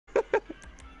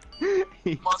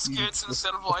muskets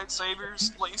instead of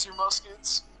lightsabers, laser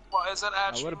muskets. Why is that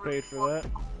actually? I would have paid for that.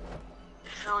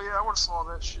 Hell yeah, I would have saw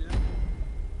that shit.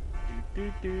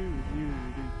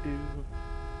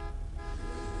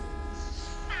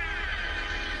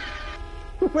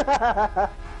 Oh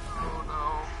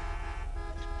no.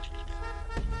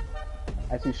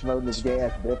 I see Schmo in this gay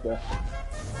ass bitch.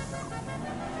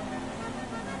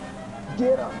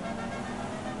 Get him!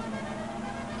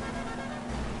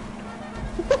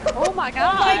 Oh my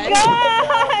god! Oh my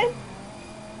god!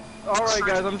 Alright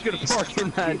guys, I'm just gonna park in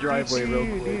that driveway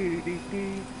real quick.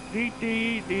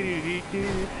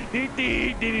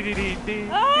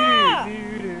 Ah! I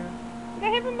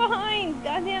got hit from behind!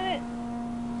 God damn it!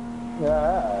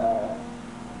 Yeah.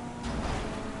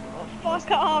 Oh,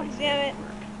 fuck off, damn it!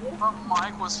 My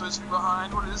mic was supposed to be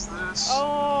behind. What is this?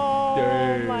 Oh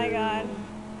Damn. my god.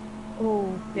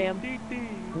 Oh, damn.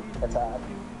 That's hot.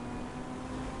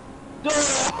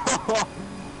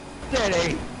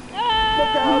 Daddy!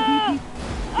 Ah!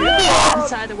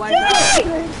 Inside the white house.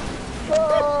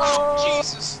 Oh,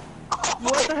 Jesus!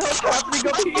 What the hell's happening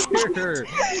up here?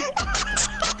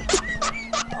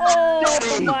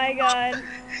 Oh my god.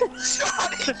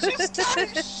 Johnny just got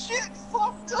his shit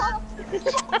fucked up! Oh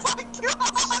my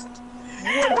god!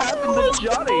 What happened to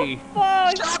Johnny?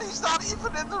 Fuck! Johnny's not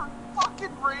even in the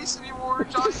fucking race anymore.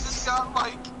 Johnny just got,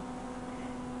 like,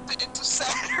 into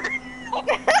Saturn.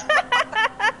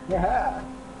 Yeah.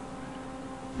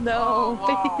 No, Oh,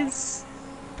 wow. please.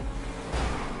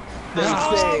 They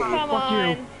Oh, say come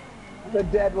on. the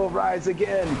dead will rise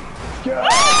again. Go!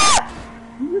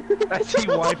 As he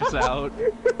wipes out.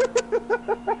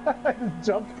 I just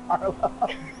jumped Carla.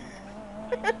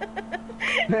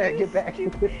 Hey, get back.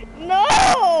 No!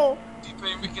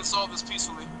 D-Pain, we can solve this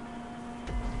peacefully.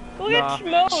 Go Nah. get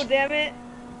Schmo, damn it.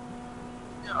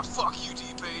 Yeah, fuck you,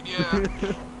 D-Pain, yeah.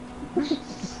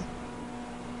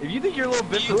 If you think your little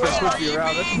bitch You is gonna are push you you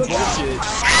around, being that's bullshit.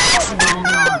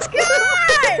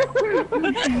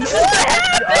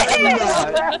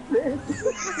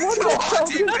 Come on,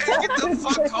 D-Pain, get the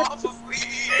fuck off of me!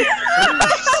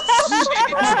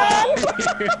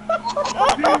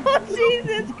 Oh,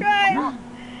 Jesus Christ!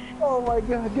 Oh my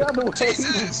god, get out of the way.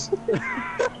 Jesus!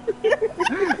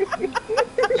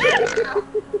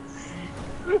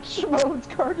 Schmo's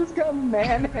car just got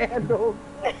manhandled.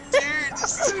 Dude,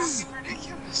 this is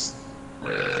ridiculous.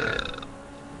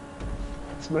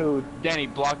 Smooth. Danny,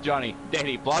 block Johnny.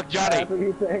 Danny, block Johnny. That's what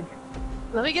you think.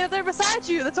 Let me get there beside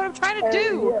you. That's what I'm trying to And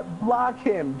do. yeah, block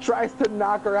him. Tries to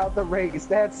knock her out the race.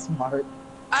 That's smart.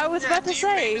 I was about to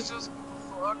say. D-Pain is just,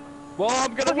 fuck. Well,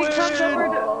 I'm gonna He win. comes over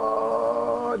to-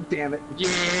 Oh, damn it.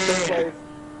 Yeah.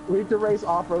 We have to race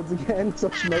off-roads again so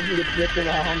Schmo can get drifting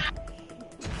on.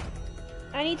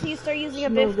 I need to start using a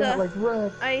Schmo got Bifta. like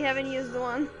wrecked. I haven't used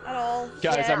one at all.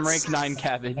 Guys, I'm yet. rank 9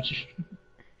 cabbage.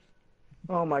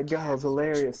 Oh my god, it was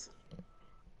hilarious.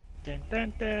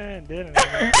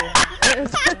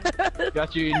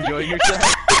 Got you enjoying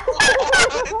yourself?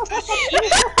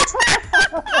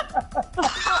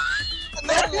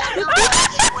 No wonder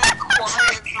why went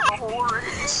quiet for the whole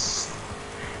race.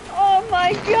 Oh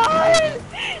my god!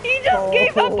 He just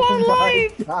gave up on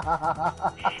life!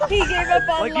 life! He gave up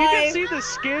on Like, you can life! see the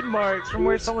skid marks from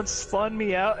where someone spun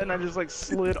me out and I just like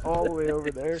slid all the way over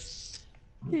there.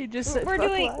 He just said,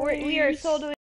 We are still doing